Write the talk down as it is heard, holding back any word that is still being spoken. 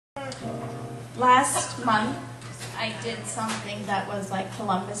Last month, I did something that was like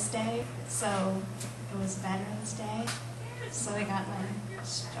Columbus Day, so it was Veterans Day. So I got my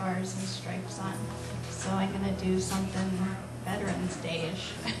stars and stripes on. So I'm going to do something Veterans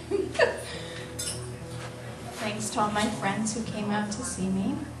Day-ish. Thanks to all my friends who came out to see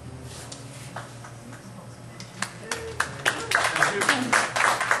me.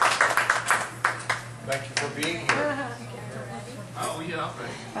 Thank you for being here. Oh, yeah.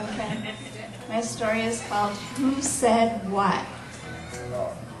 Okay. My story is called Who Said What?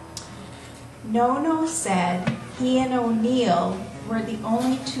 Nono said he and O'Neill were the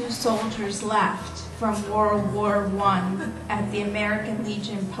only two soldiers left from World War I at the American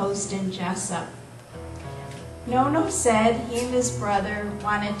Legion post in Jessup. Nono said he and his brother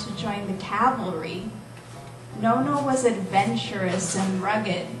wanted to join the cavalry. Nono was adventurous and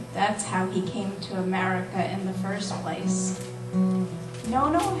rugged. That's how he came to America in the first place.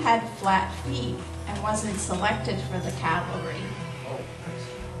 Nono had flat feet and wasn't selected for the cavalry.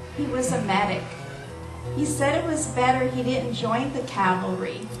 He was a medic. He said it was better he didn't join the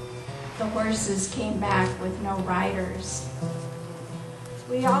cavalry. The horses came back with no riders.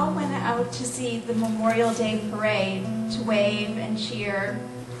 We all went out to see the Memorial Day parade, to wave and cheer,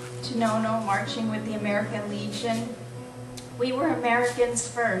 to Nono marching with the American Legion. We were Americans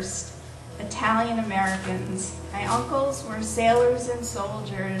first, Italian Americans. My uncles were sailors and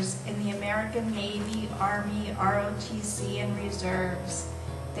soldiers in the American Navy, Army, ROTC, and reserves.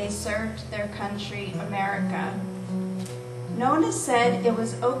 They served their country, America. Nona said it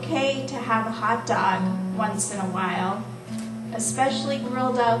was okay to have a hot dog once in a while, especially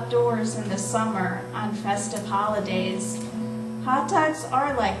grilled outdoors in the summer on festive holidays. Hot dogs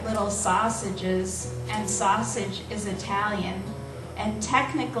are like little sausages, and sausage is Italian. And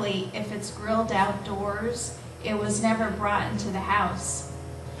technically, if it's grilled outdoors, it was never brought into the house.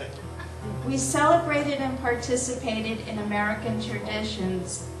 We celebrated and participated in American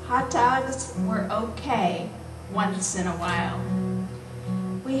traditions. Hot dogs were okay once in a while.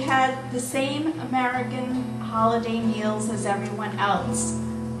 We had the same American holiday meals as everyone else.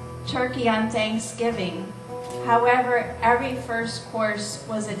 Turkey on Thanksgiving. However, every first course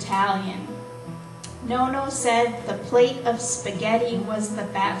was Italian. Nono said the plate of spaghetti was the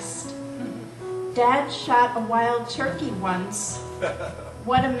best. Dad shot a wild turkey once.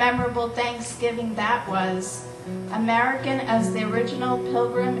 What a memorable Thanksgiving that was. American as the original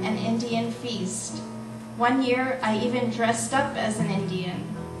Pilgrim and Indian feast. One year, I even dressed up as an Indian.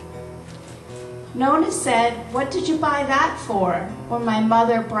 Nona said, "What did you buy that for?" when my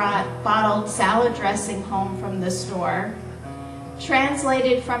mother brought bottled salad dressing home from the store.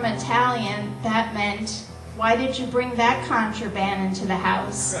 Translated from Italian, that meant, "Why did you bring that contraband into the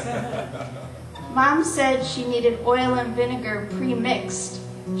house?" Mom said she needed oil and vinegar pre-mixed.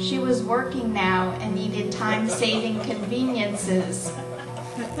 She was working now and needed time-saving conveniences.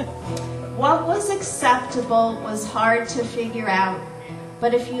 What was acceptable was hard to figure out,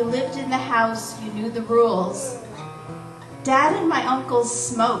 but if you lived in the house, you knew the rules. Dad and my uncles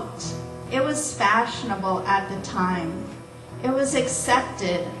smoked. It was fashionable at the time. It was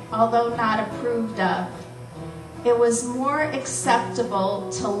accepted, although not approved of. It was more acceptable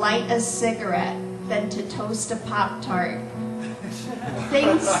to light a cigarette than to toast a Pop-Tart.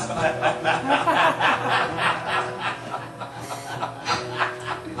 Things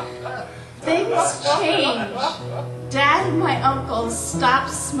changed. Dad and my uncles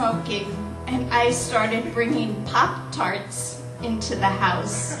stopped smoking, and I started bringing Pop-Tarts into the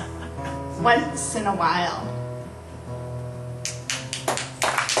house once in a while.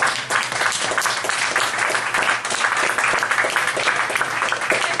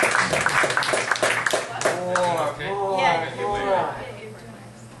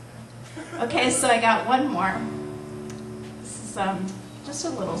 Okay, so I got one more. This is just a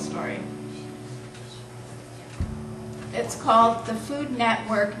little story. It's called The Food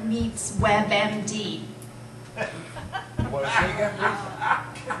Network Meets WebMD. Want to say again, please?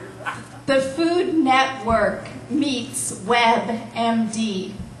 The Food Network Meets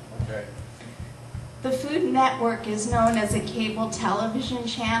WebMD. Okay. The Food Network is known as a cable television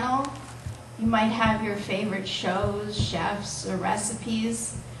channel. You might have your favorite shows, chefs, or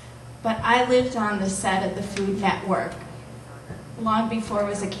recipes. But I lived on the set of the Food Network long before it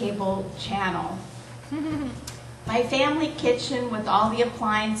was a cable channel. My family kitchen with all the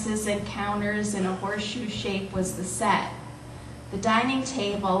appliances and counters in a horseshoe shape was the set. The dining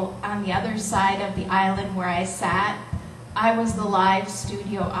table on the other side of the island where I sat, I was the live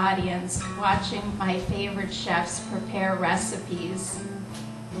studio audience watching my favorite chefs prepare recipes.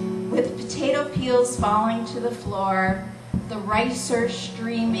 With potato peels falling to the floor, the ricer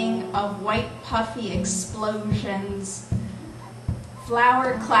streaming of white puffy explosions,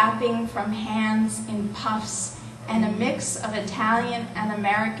 flour clapping from hands in puffs, and a mix of Italian and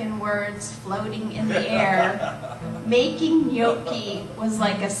American words floating in the air. Making gnocchi was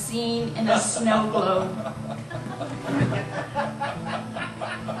like a scene in a snow globe.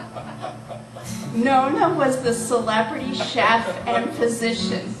 Nona was the celebrity chef and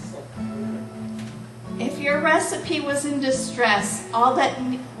physician. If your recipe was in distress, all that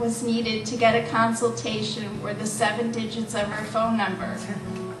was needed to get a consultation were the 7 digits of her phone number.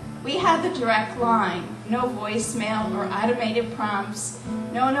 We had the direct line, no voicemail or automated prompts.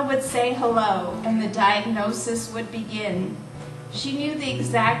 Nona would say hello, and the diagnosis would begin. She knew the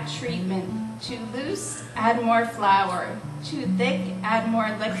exact treatment. Too loose, add more flour. Too thick, add more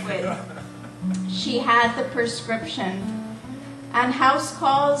liquid. She had the prescription. On house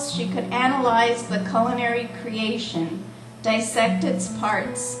calls, she could analyze the culinary creation, dissect its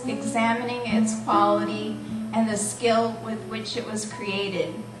parts, examining its quality and the skill with which it was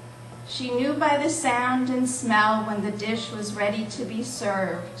created. She knew by the sound and smell when the dish was ready to be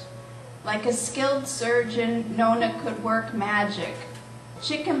served. Like a skilled surgeon, Nona could work magic.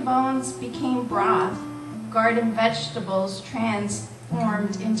 Chicken bones became broth, garden vegetables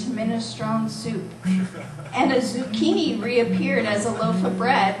transformed into minestrone soup, and a zucchini reappeared as a loaf of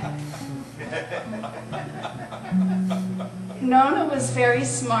bread. Nona was very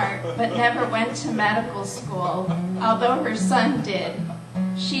smart, but never went to medical school, although her son did.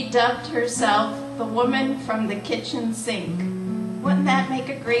 She dubbed herself the woman from the kitchen sink. Wouldn't that make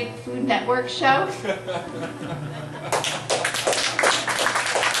a great Food Network show?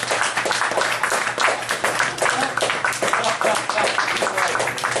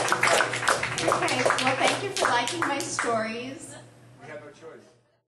 Okay, well, thank you for liking my stories. We have no choice.